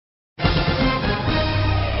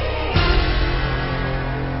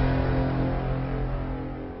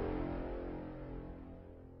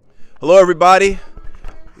Hello, everybody.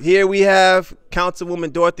 Here we have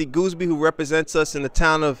Councilwoman Dorothy Goosby, who represents us in the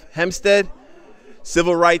town of Hempstead,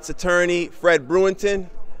 civil rights attorney Fred Brewington,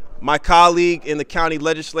 my colleague in the county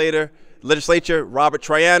legislature, Robert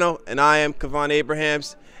Troiano, and I am Kevan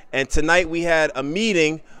Abrahams. And tonight we had a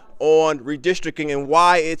meeting on redistricting and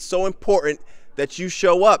why it's so important that you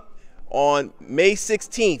show up on May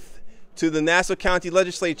 16th to the Nassau County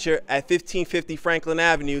Legislature at 1550 Franklin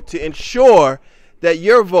Avenue to ensure that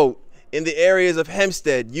your vote in the areas of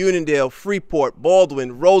Hempstead, Uniondale, Freeport,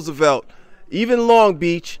 Baldwin, Roosevelt, even Long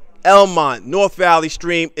Beach, Elmont, North Valley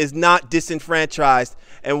Stream is not disenfranchised.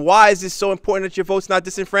 And why is this so important that your vote's not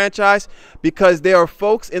disenfranchised? Because there are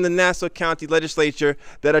folks in the Nassau County Legislature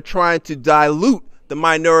that are trying to dilute the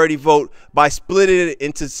minority vote by splitting it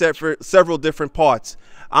into several different parts.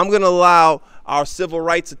 I'm going to allow our civil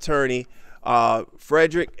rights attorney,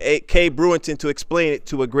 Frederick K. Brewington, to explain it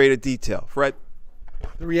to a greater detail. Fred?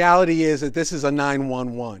 The reality is that this is a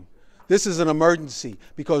 911. This is an emergency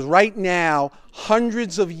because right now,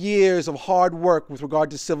 hundreds of years of hard work with regard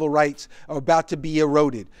to civil rights are about to be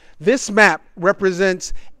eroded. This map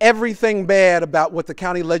represents everything bad about what the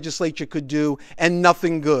county legislature could do and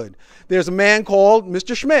nothing good. There's a man called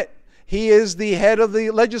Mr. Schmidt. He is the head of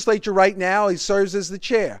the legislature right now. He serves as the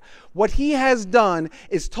chair. What he has done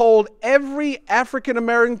is told every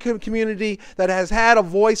African-American community that has had a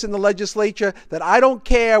voice in the legislature that I don't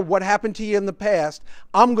care what happened to you in the past,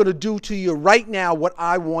 I'm going to do to you right now what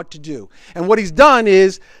I want to do. And what he's done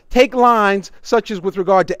is take lines such as with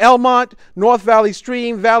regard to Elmont, North Valley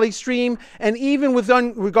Stream, and even with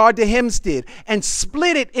regard to Hempstead, and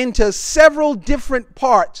split it into several different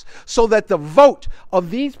parts so that the vote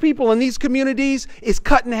of these people in these communities is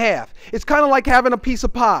cut in half. It's kind of like having a piece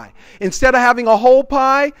of pie. Instead of having a whole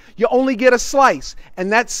pie, you only get a slice,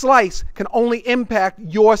 and that slice can only impact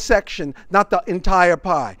your section, not the entire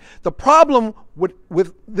pie. The problem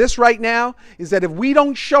with this right now is that if we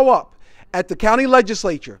don't show up at the county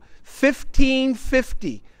legislature,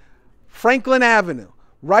 1550 Franklin Avenue,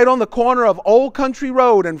 right on the corner of Old Country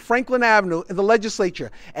Road and Franklin Avenue in the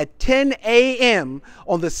legislature at 10 a.m.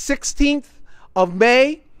 on the 16th of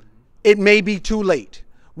May, it may be too late.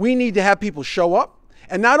 We need to have people show up.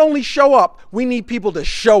 And not only show up, we need people to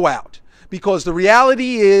show out. Because the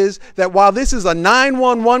reality is that while this is a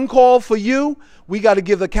 911 call for you, we got to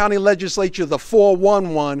give the county legislature the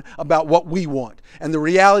 411 about what we want. And the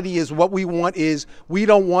reality is what we want is we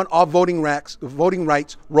don't want our voting rights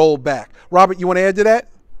rolled back. Robert, you want to add to that?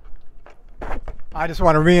 I just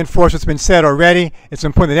want to reinforce what's been said already. It's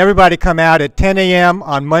important that everybody come out at 10 a.m.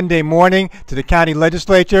 on Monday morning to the county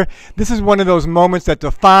legislature. This is one of those moments that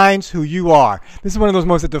defines who you are. This is one of those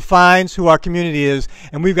moments that defines who our community is,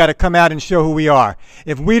 and we've got to come out and show who we are.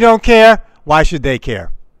 If we don't care, why should they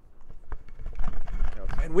care?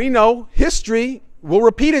 And we know history will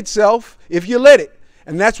repeat itself if you let it.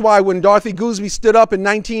 And that's why when Dorothy Goosby stood up in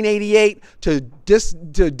 1988 to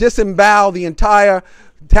disembowel the entire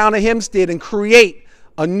town of Hempstead and create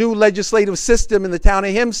a new legislative system in the town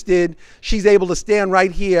of Hempstead, she's able to stand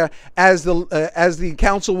right here as the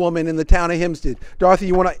councilwoman in the town of Hempstead. Dorothy,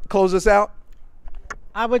 you want to close us out?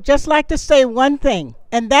 I would just like to say one thing,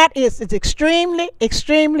 and that is it's extremely,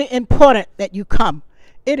 extremely important that you come.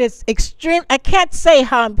 It is extreme. I can't say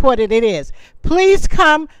how important it is. Please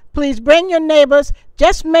come. Please bring your neighbors.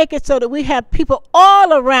 Just make it so that we have people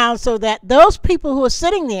all around so that those people who are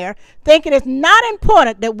sitting there thinking it's not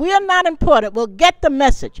important, that we are not important, will get the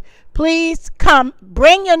message. Please come.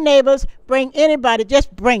 Bring your neighbors. Bring anybody.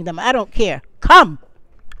 Just bring them. I don't care. Come.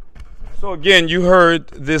 So again, you heard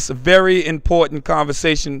this very important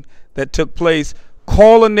conversation that took place.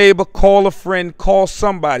 Call a neighbor, call a friend, call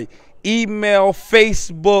somebody. Email,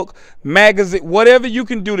 Facebook, magazine, whatever you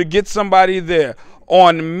can do to get somebody there.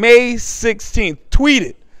 On May 16th, tweet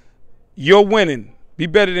it. You're winning. Be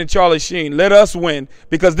better than Charlie Sheen. Let us win,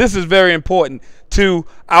 because this is very important to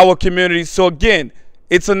our community. So again,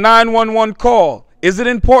 it's a 911 call. Is it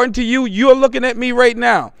important to you? You're looking at me right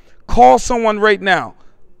now. Call someone right now.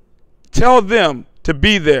 Tell them to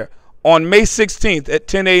be there on May 16th at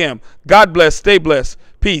 10 a.m. God bless. Stay blessed.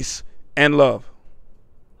 Peace and love.